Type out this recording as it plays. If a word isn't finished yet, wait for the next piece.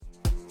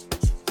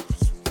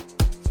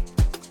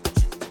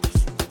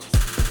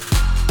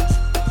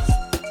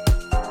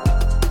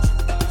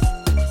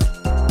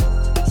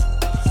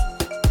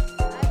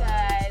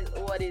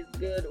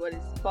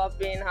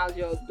been? How's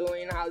y'all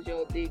doing? How's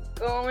y'all day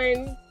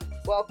going?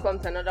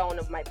 Welcome to another one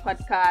of my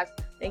podcasts.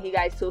 Thank you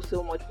guys so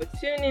much for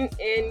tuning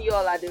in.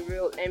 Y'all are the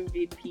real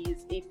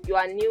MVPs. If you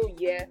are new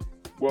here,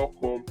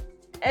 welcome.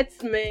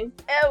 It's me,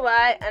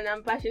 LY, and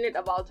I'm passionate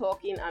about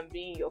talking and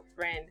being your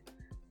friend.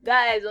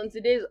 Guys, on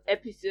today's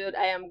episode,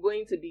 I am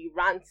going to be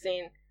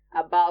ranting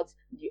about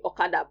the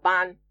Okada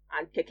ban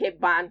and Keke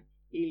ban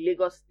in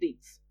Lagos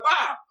State.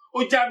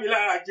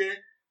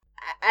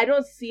 I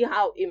don't see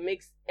how it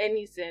makes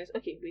any sense.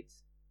 Okay, wait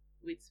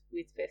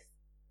first.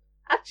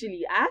 I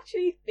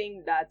actually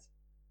think that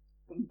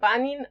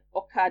banning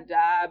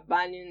Okada,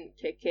 banning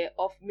Keke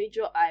off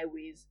major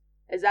highways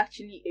is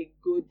actually a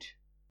good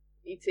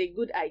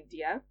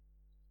idea.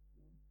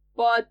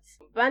 But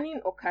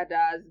banning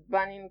Okadas,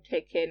 banning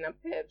Keke and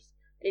Peps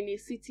in a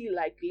city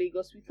like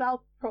Lagos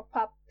without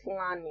proper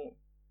planning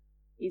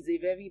is a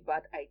very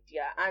bad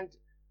idea. And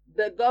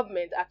the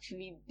government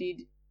actually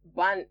did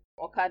ban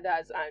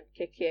Okadas and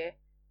Keke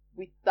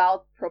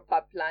without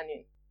proper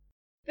planning.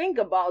 Think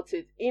about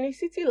it. In a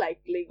city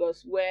like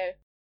Lagos, where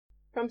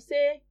from 6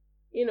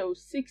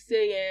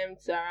 a.m.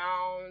 to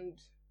around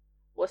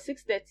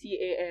 6:30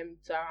 a.m.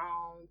 to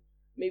around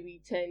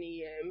maybe 10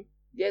 a.m.,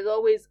 there's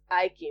always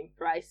hike in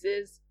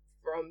prices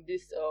from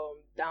this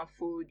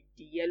Danfo,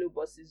 the yellow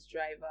buses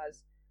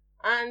drivers.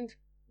 And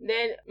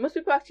then most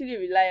people actually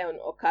rely on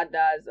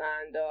Okadas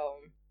and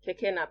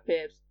Keke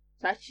Napeps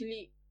to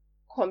actually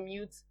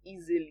commute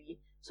easily.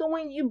 So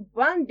when you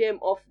ban them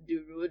off the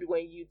road,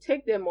 when you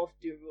take them off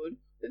the road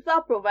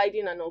without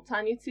providing an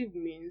alternative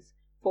means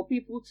for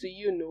people to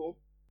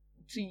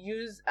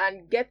use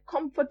and get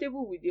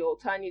comfortable with the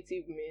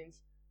alternative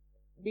means,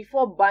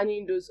 before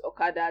banning those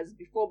Okadas,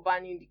 before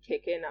banning the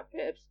Keke and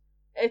Peps,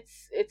 it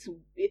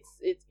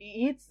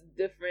hits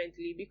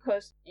differently,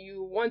 because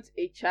you want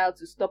a child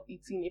to stop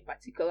eating a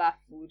particular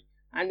food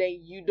and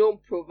then you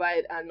don't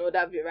provide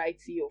another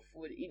variety of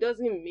food. It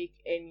doesn't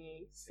make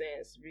any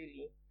sense,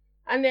 really.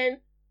 And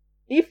then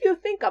if you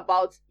think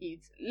about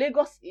it,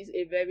 Lagos is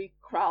a very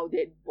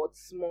crowded but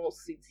small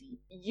city.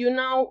 You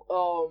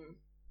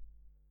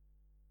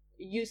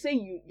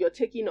say you're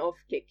taking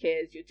off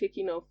Kekes, you're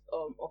taking off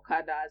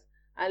Okadas,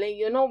 and then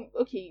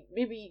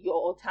maybe your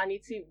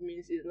alternative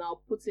means is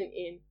now putting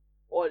in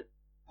or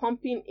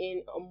pumping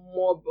in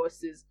more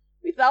buses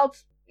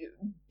without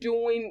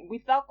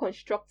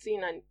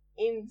constructing an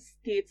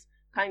in-state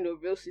kind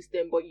of rail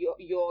system. But your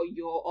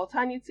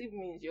alternative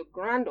means, your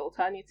grand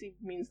alternative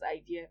means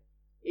idea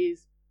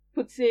is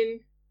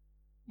putting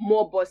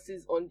more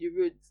buses on the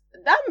roads.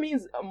 That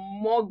means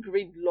more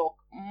gridlock,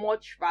 more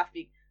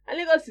traffic. And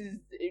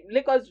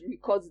Lagos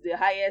records the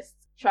highest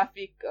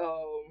traffic.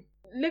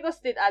 Lagos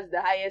State has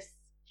the highest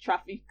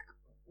traffic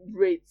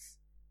rates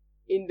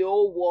in the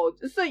whole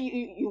world. So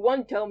you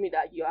won't tell me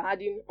that you're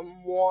adding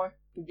more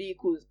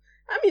vehicles.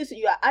 That means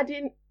you are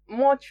adding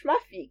more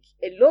traffic.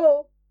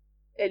 Hello.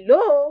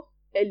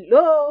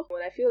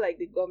 What I feel like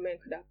the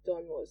government could have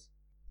done was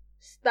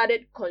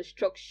started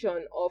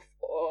construction of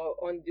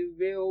on the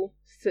rail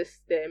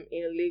system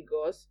in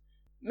Lagos.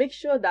 Make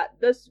sure that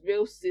this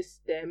rail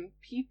system,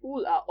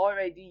 people are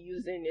already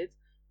using it.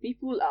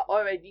 People are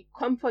already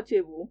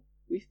comfortable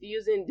with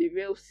using the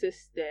rail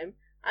system,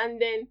 and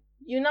then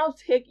you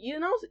don't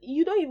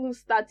even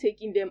start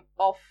taking them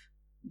off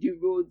the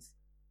roads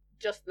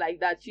just like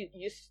that.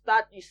 You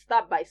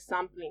start by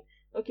sampling.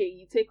 Okay,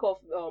 you take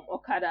off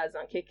Okadas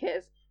and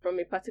Kekes from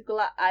a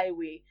particular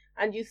highway,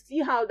 and you see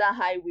how that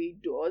highway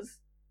does.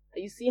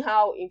 You see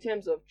how, in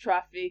terms of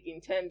traffic, in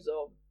terms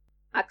of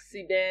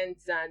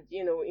accidents, and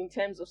in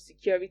terms of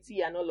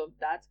security and all of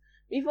that,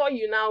 before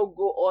you now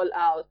go all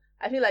out.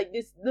 I feel like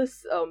this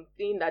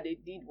thing that they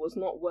did was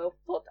not well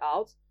thought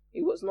out.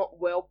 It was not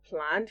well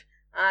planned,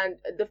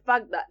 and the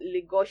fact that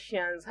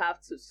Lagosians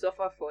have to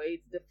suffer for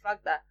it, the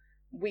fact that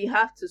we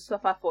have to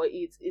suffer for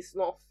it, is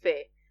not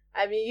fair.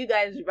 I mean, you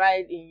guys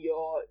ride in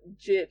your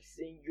jeeps,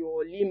 in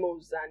your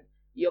limos, and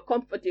you're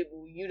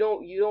comfortable. You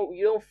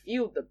don't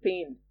feel the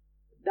pain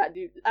that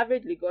the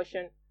average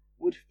Lagosian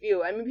would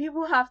feel. I mean,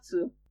 people have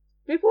to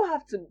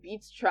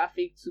beat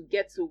traffic to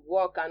get to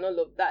work and all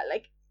of that.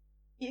 Like,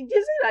 it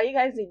isn't that you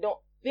guys did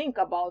not think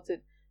about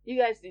it. You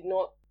guys did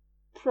not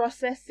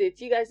process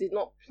it. You guys did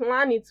not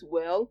plan it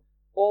well,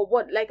 or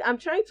what? Like, I'm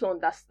trying to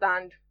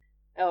understand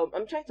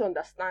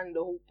the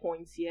whole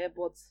point here,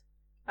 but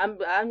I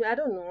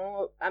don't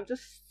know. I'm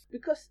just,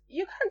 because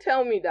you can't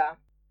tell me that,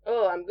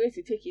 I'm going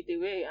to take it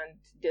away and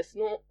there's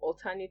no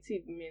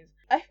alternative means.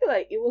 I feel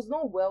like it was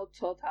not well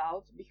thought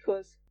out,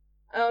 because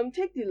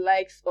take the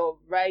likes of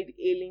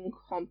ride-hailing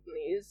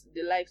companies,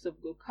 the likes of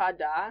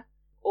Gokada,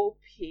 OP,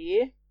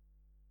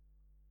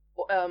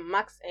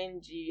 Max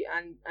NG,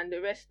 and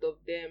the rest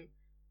of them.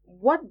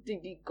 What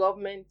did the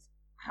government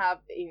have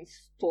in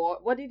store?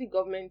 What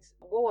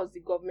was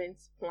the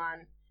government's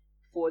plan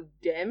for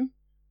them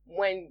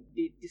when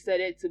they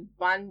decided to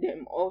ban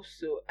them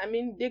also? I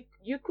mean,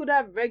 you could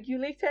have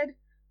regulated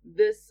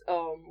these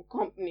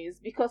companies,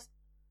 because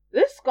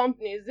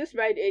these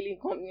ride-hailing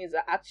companies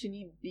are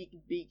actually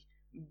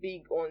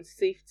big on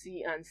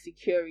safety and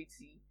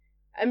security.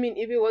 I mean,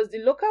 if it was the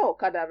local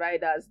Okada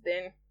riders,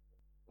 then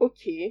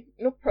okay,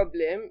 no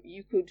problem.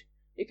 You could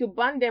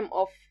ban them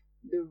off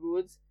the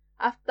roads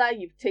after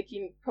you've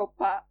taken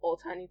proper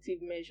alternative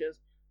measures.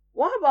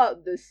 What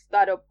about the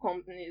startup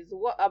companies?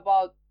 What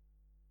about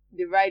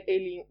the ride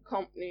hailing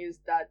companies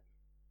that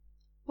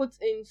put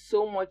in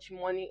so much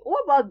money?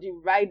 What about the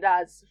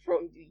riders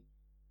from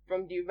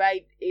the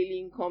ride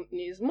hailing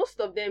companies? Most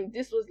of them,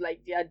 this was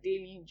like their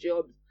daily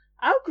jobs.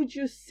 How could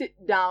you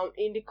sit down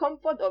in the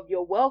comfort of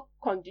your well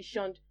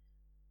conditioned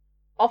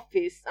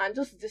office and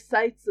just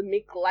decide to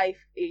make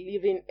life a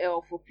living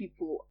hell for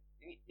people?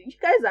 You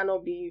guys are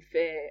not being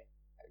fair.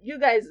 You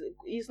guys,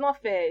 it's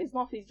not fair.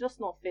 It's just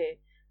not fair.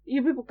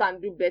 You people can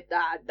do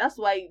better. That's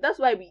why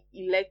we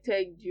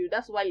elected you.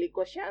 That's why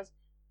Lagosians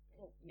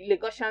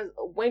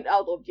went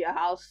out of their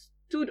house,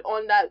 stood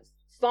under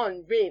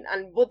sun, rain,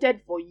 and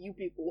voted for you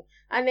people.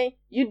 And then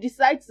you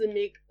decide to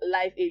make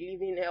life a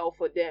living hell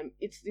for them.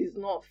 It is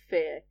not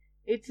fair.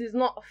 It is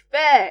not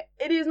fair.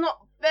 It is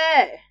not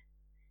fair.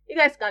 You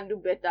guys can do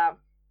better.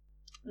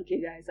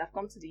 Okay, guys, I've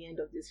come to the end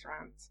of this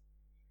rant.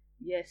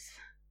 Yes,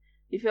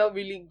 it felt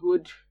really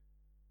good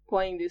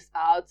pouring this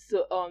out.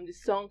 So, the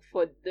song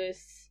for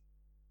this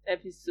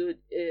episode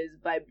is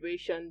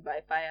Vibration by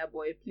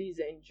Fireboy. Please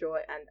enjoy,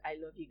 and I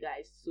love you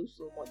guys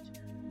so much.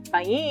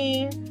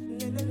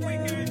 Bye.